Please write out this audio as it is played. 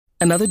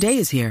Another day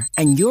is here,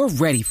 and you're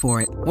ready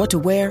for it. What to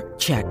wear?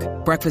 Check.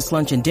 Breakfast,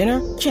 lunch, and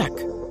dinner? Check.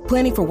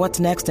 Planning for what's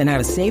next and how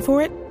to save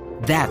for it?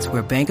 That's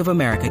where Bank of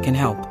America can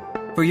help.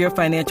 For your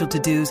financial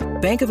to-dos,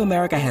 Bank of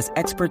America has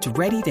experts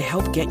ready to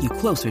help get you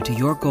closer to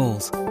your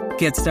goals.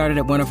 Get started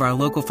at one of our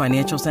local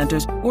financial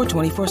centers or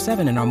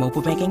 24/7 in our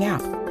mobile banking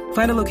app.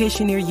 Find a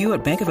location near you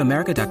at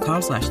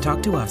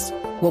bankofamerica.com/talktous.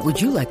 What would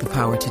you like the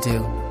power to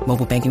do?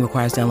 Mobile banking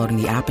requires downloading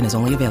the app and is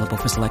only available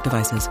for select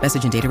devices.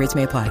 Message and data rates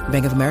may apply.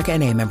 Bank of America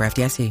N.A., member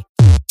FDIC.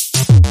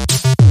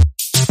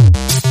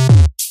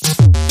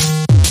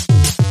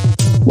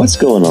 What's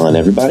going on,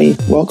 everybody?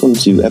 Welcome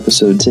to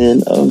episode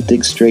 10 of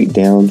Dig Straight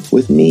Down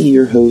with me,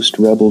 your host,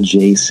 Rebel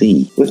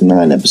JC. With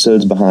 9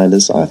 episodes behind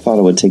us, I thought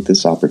I would take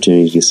this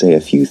opportunity to say a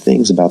few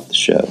things about the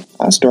show.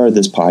 I started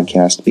this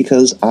podcast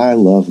because I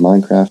love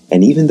Minecraft,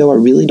 and even though I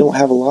really don't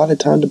have a lot of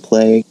time to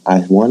play,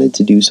 I wanted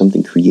to do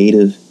something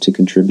creative to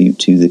contribute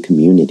to the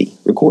community.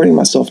 Recording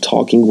myself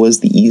talking was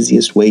the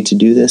easiest way to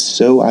do this,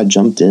 so I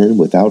jumped in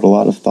without a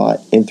lot of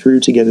thought and threw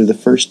together the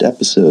first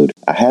episode.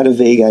 I had a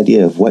vague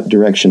idea of what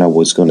direction I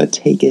was going to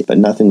take it, but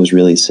nothing was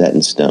really set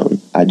in stone.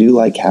 I do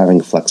like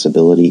having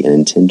flexibility and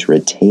intend to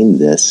retain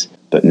this,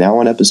 but now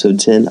on episode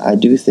 10, I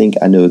do think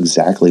I know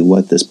exactly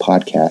what this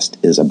podcast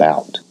is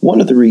about. One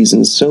of the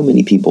reasons so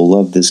many people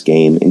love this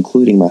game,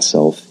 including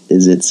myself,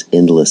 is its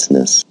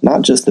endlessness.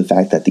 Not just the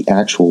fact that the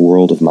actual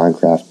world of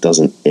Minecraft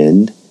doesn't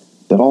end,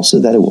 but also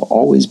that it will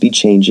always be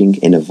changing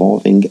and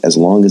evolving as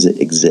long as it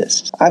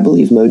exists. I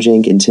believe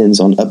Mojang intends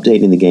on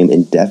updating the game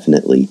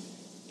indefinitely,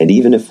 and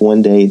even if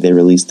one day they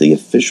release the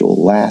official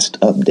last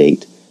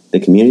update, the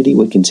community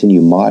would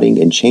continue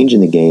modding and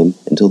changing the game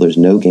until there's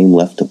no game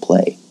left to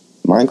play.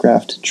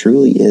 Minecraft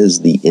truly is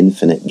the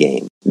infinite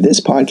game. This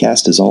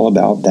podcast is all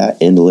about that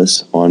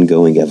endless,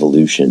 ongoing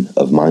evolution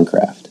of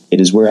Minecraft. It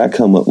is where I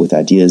come up with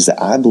ideas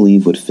that I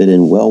believe would fit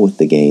in well with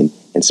the game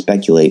and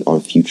speculate on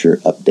future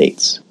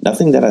updates.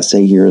 Nothing that I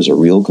say here is a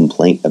real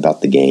complaint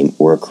about the game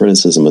or a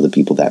criticism of the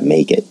people that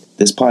make it.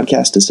 This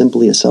podcast is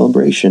simply a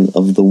celebration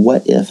of the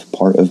what-if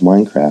part of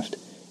Minecraft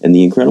and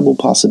the incredible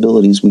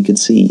possibilities we could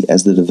see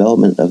as the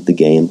development of the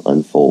game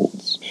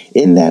unfolds.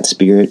 In that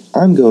spirit,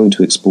 I'm going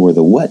to explore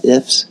the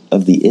what-ifs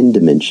of the End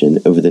Dimension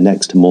over the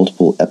next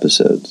multiple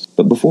episodes.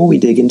 But before we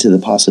dig into the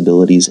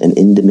possibilities an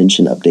End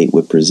Dimension update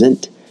would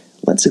present,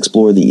 let's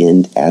explore the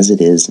End as it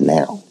is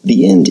now.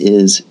 The End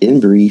is, in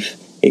brief,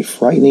 a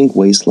frightening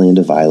wasteland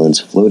of violence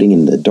floating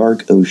in the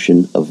dark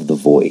ocean of the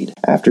void.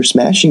 After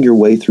smashing your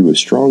way through a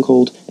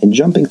stronghold and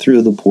jumping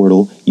through the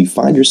portal, you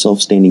find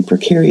yourself standing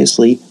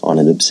precariously on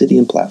an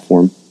obsidian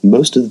platform,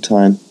 most of the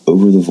time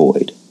over the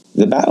void.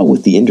 The battle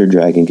with the Ender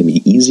Dragon can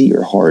be easy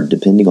or hard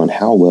depending on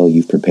how well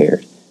you've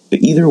prepared.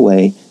 But either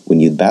way, when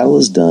your battle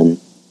is done,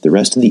 the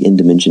rest of the End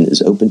Dimension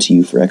is open to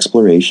you for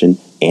exploration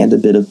and a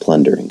bit of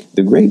plundering.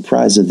 The great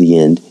prize of the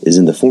End is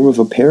in the form of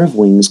a pair of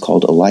wings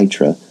called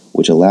elytra,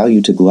 which allow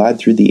you to glide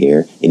through the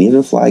air and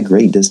even fly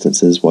great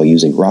distances while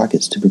using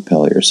rockets to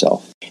propel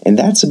yourself. And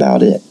that's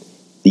about it.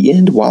 The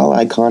End, while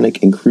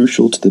iconic and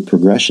crucial to the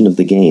progression of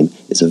the game,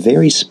 is a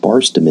very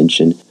sparse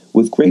dimension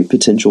with great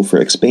potential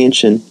for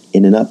expansion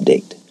in an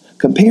update.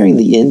 Comparing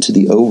the End to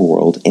the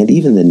overworld and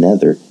even the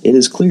Nether, it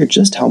is clear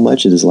just how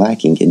much it is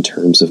lacking in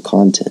terms of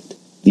content.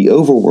 The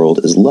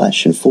overworld is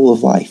lush and full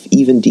of life,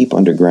 even deep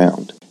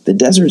underground. The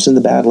deserts and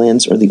the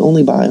Badlands are the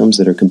only biomes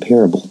that are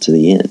comparable to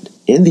the End.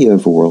 In the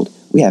overworld,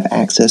 we have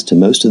access to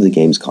most of the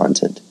game's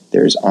content.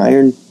 There is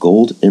iron,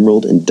 gold,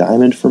 emerald, and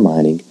diamond for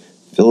mining,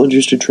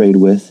 villagers to trade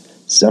with,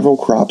 several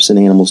crops and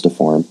animals to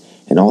farm,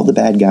 and all the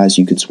bad guys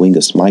you could swing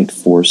a Smite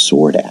 4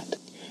 sword at.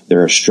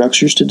 There are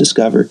structures to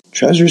discover,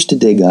 treasures to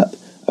dig up,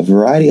 a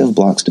variety of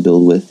blocks to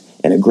build with,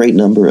 and a great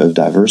number of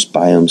diverse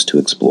biomes to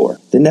explore.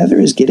 The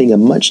Nether is getting a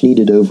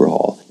much-needed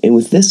overhaul, and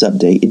with this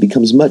update, it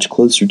becomes much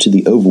closer to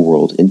the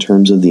overworld in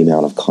terms of the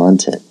amount of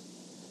content.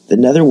 The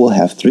Nether will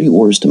have 3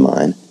 ores to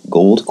mine,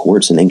 gold,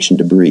 quartz, and ancient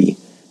debris,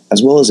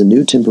 as well as a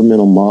new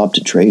temperamental mob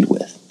to trade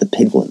with, the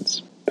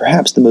Piglins.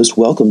 Perhaps the most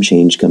welcome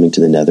change coming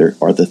to the Nether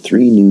are the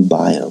 3 new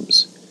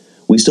biomes.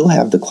 We still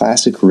have the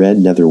classic red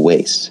Nether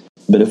wastes,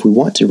 but if we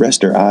want to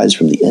rest our eyes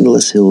from the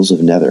endless hills of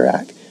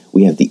Netherrack,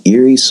 we have the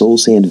eerie soul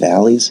sand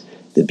valleys,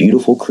 the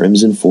beautiful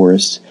crimson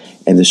forests,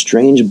 and the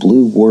strange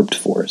blue warped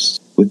forests.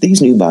 With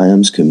these new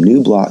biomes come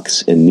new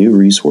blocks and new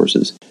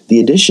resources. The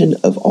addition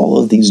of all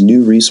of these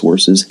new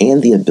resources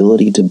and the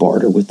ability to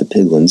barter with the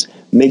Piglins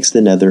makes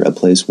the Nether a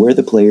place where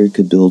the player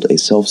could build a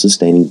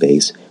self-sustaining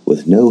base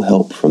with no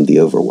help from the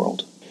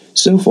overworld.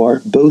 So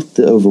far, both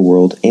the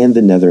overworld and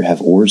the Nether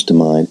have ores to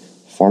mine,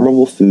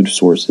 farmable food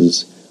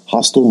sources,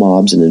 hostile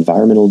mobs and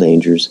environmental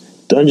dangers,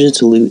 dungeons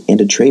to loot,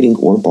 and a trading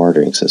or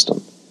bartering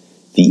system.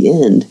 The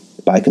End,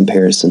 by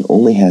comparison,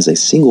 only has a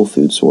single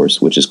food source,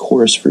 which is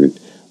chorus fruit,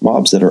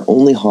 mobs that are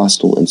only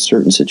hostile in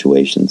certain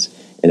situations,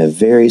 and a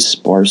very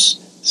sparse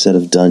set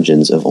of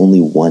dungeons of only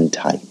one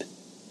type.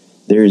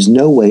 There is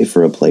no way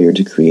for a player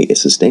to create a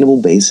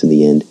sustainable base in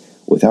the End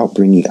without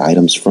bringing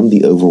items from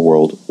the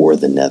overworld or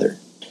the Nether.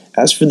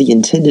 As for the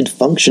intended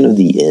function of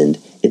the End,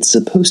 it's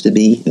supposed to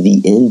be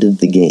the end of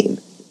the game.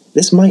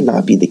 This might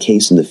not be the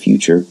case in the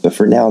future, but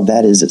for now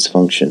that is its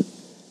function.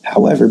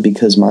 However,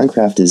 because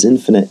Minecraft is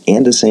infinite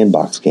and a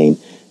sandbox game,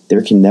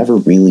 there can never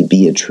really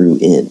be a true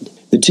end.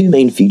 The two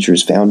main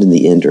features found in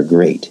the end are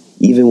great,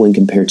 even when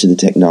compared to the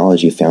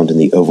technology found in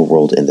the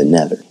overworld and the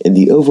Nether. In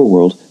the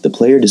overworld, the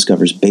player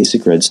discovers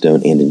basic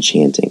redstone and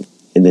enchanting.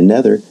 In the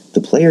Nether,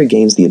 the player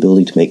gains the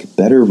ability to make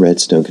better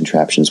redstone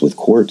contraptions with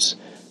quartz,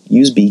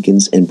 use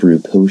beacons, and brew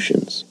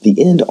potions.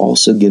 The end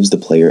also gives the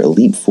player a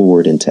leap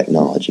forward in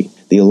technology.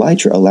 The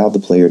elytra allow the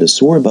player to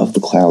soar above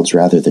the clouds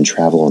rather than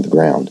travel on the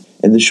ground,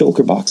 and the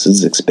shulker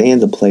boxes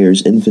expand the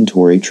player's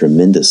inventory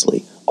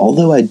tremendously,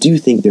 although I do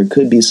think there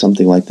could be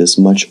something like this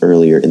much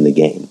earlier in the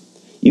game.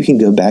 You can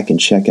go back and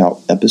check out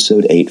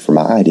episode 8 for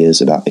my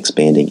ideas about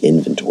expanding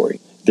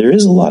inventory. There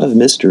is a lot of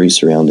mystery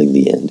surrounding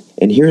the end,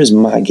 and here is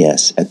my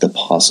guess at the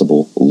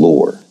possible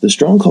lore. The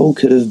stronghold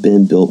could have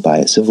been built by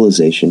a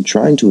civilization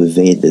trying to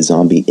evade the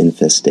zombie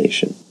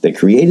infestation. They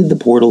created the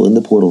portal in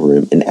the portal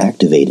room and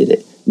activated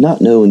it, not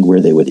knowing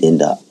where they would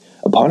end up.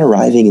 Upon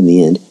arriving in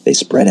the end, they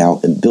spread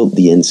out and built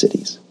the end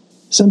cities.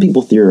 Some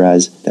people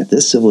theorize that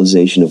this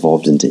civilization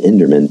evolved into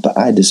Endermen, but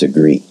I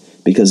disagree,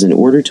 because in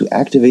order to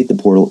activate the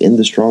portal in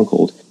the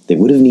stronghold, they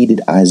would have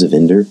needed Eyes of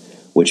Ender,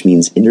 which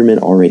means Endermen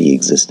already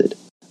existed.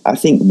 I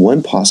think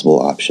one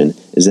possible option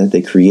is that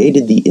they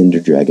created the Ender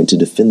Dragon to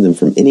defend them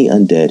from any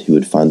undead who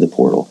would find the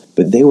portal,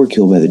 but they were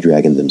killed by the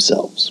dragon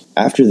themselves.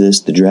 After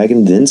this, the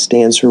dragon then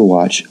stands her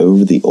watch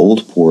over the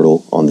old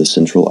portal on the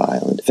central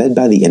island, fed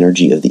by the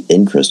energy of the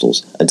end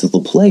crystals, until the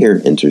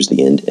player enters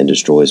the end and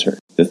destroys her.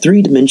 The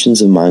three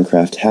dimensions of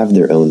Minecraft have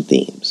their own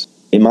themes.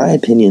 In my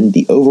opinion,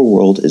 the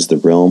overworld is the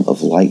realm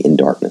of light and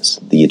darkness,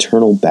 the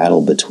eternal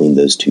battle between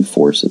those two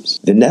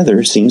forces. The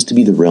Nether seems to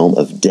be the realm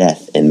of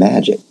death and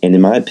magic, and in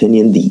my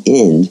opinion, the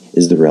end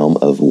is the realm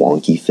of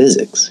wonky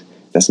physics.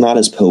 That's not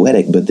as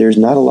poetic, but there's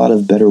not a lot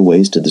of better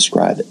ways to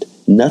describe it.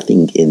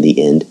 Nothing in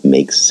the end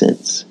makes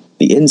sense.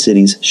 The end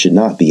cities should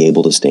not be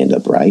able to stand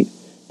upright.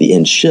 The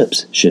end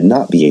ships should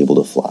not be able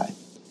to fly.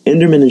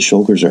 Endermen and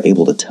shulkers are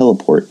able to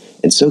teleport,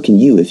 and so can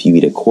you if you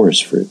eat a chorus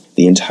fruit.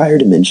 The entire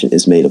dimension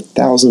is made of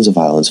thousands of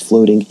islands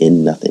floating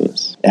in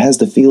nothingness. It has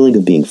the feeling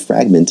of being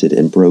fragmented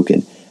and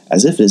broken,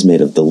 as if it is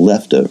made of the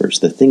leftovers,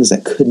 the things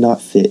that could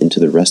not fit into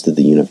the rest of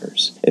the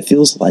universe. It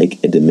feels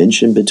like a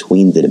dimension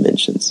between the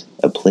dimensions,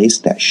 a place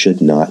that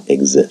should not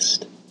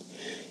exist.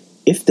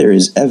 If there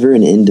is ever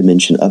an end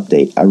dimension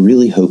update, I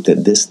really hope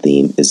that this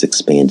theme is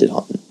expanded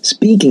on.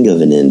 Speaking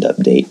of an end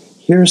update,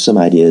 here are some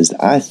ideas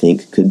that I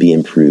think could be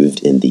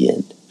improved in the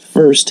end.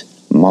 First,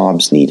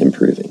 mobs need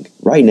improving.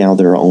 Right now,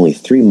 there are only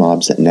 3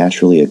 mobs that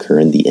naturally occur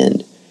in the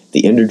end: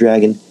 the Ender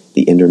Dragon,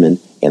 the Enderman,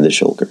 and the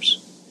Shulkers.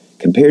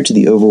 Compared to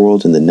the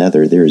overworld and the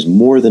Nether, there is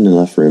more than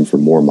enough room for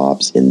more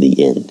mobs in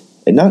the end.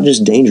 And not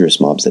just dangerous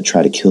mobs that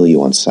try to kill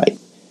you on sight.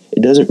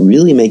 It doesn't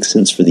really make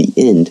sense for the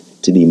end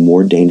to be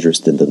more dangerous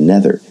than the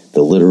Nether,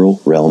 the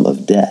literal realm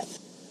of death.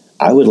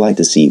 I would like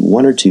to see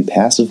 1 or 2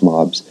 passive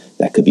mobs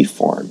that could be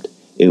farmed.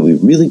 It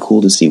would be really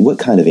cool to see what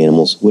kind of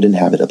animals would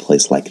inhabit a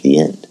place like the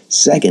end.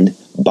 Second,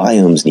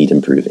 biomes need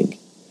improving.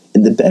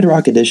 In the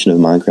Bedrock edition of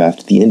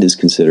Minecraft, the end is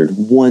considered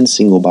one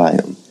single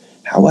biome.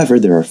 However,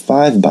 there are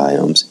 5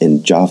 biomes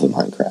in Java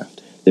Minecraft.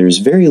 There is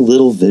very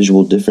little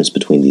visual difference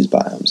between these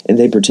biomes, and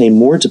they pertain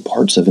more to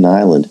parts of an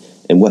island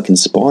and what can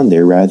spawn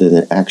there rather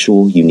than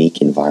actual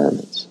unique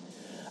environments.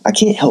 I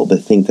can't help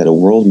but think that a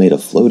world made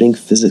of floating,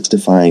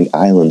 physics-defying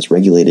islands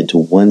regulated to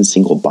one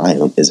single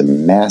biome is a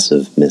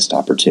massive missed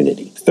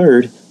opportunity.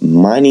 Third,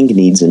 mining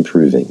needs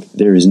improving.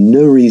 There is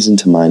no reason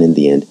to mine in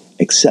the end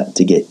except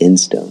to get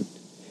endstone.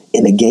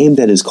 In a game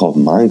that is called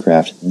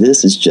Minecraft,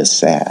 this is just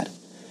sad.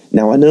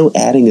 Now, I know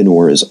adding an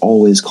ore is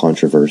always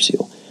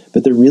controversial,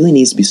 but there really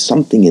needs to be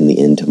something in the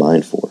end to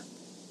mine for.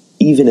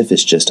 Even if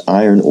it's just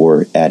iron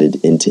ore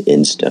added into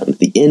endstone,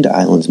 the end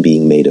islands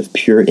being made of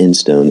pure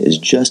endstone is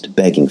just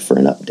begging for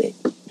an update.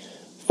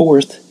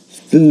 Fourth,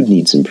 food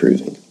needs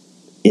improving.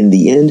 In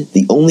the end,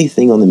 the only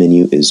thing on the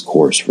menu is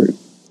chorus fruit.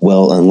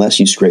 Well, unless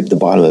you scrape the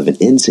bottom of an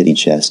end city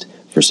chest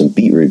for some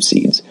beetroot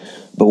seeds.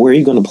 But where are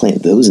you going to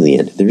plant those in the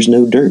end? There's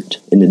no dirt.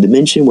 In a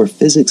dimension where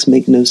physics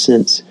make no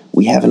sense,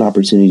 we have an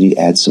opportunity to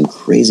add some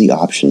crazy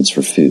options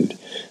for food.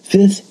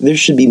 Fifth, there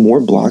should be more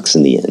blocks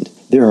in the end.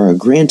 There are a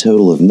grand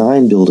total of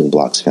 9 building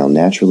blocks found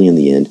naturally in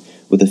the end,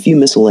 with a few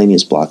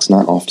miscellaneous blocks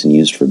not often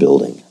used for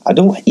building. I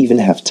don't even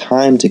have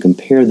time to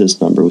compare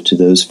this number to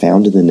those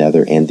found in the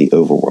Nether and the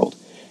overworld.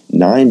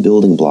 9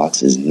 building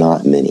blocks is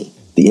not many.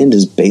 The end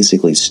is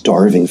basically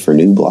starving for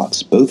new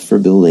blocks, both for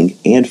building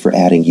and for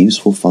adding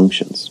useful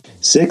functions.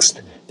 Sixth,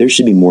 there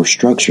should be more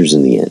structures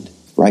in the end.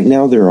 Right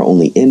now there are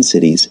only end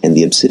cities and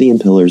the obsidian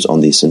pillars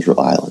on the central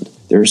island.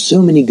 There are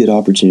so many good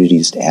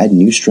opportunities to add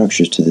new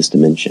structures to this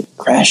dimension.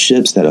 Crash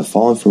ships that have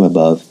fallen from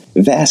above,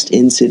 vast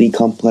end city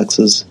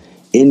complexes,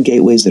 end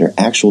gateways that are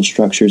actual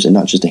structures and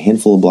not just a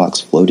handful of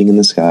blocks floating in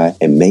the sky,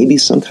 and maybe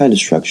some kind of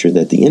structure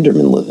that the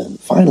Endermen live in.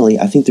 Finally,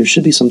 I think there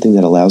should be something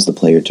that allows the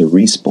player to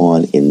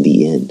respawn in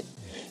the end.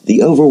 The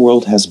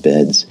overworld has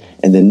beds,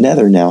 and the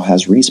Nether now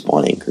has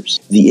respawn anchors.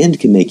 The End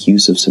can make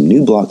use of some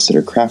new blocks that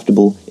are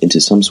craftable into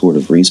some sort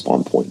of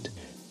respawn point.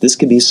 This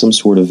could be some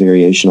sort of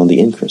variation on the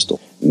End Crystal.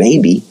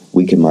 Maybe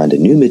we can mine a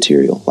new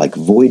material like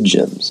Void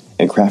Gems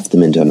and craft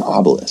them into an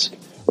obelisk.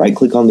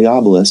 Right-click on the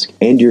obelisk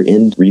and your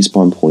End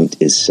respawn point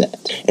is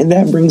set. And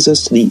that brings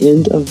us to the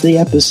end of the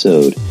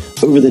episode.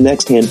 Over the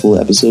next handful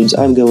of episodes,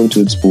 I'm going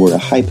to explore a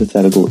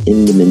hypothetical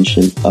End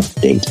Dimension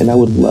update, and I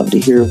would love to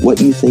hear what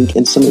you think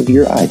and some of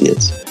your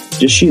ideas.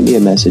 Just shoot me a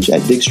message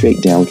at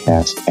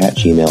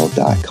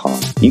digstraightdowncast@gmail.com.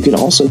 You can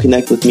also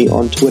connect with me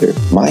on Twitter.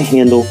 My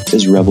handle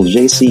is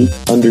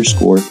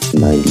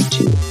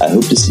RebelJC_92. I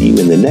hope to see you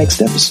in the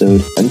next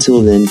episode.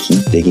 Until then,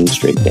 keep digging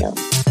straight down.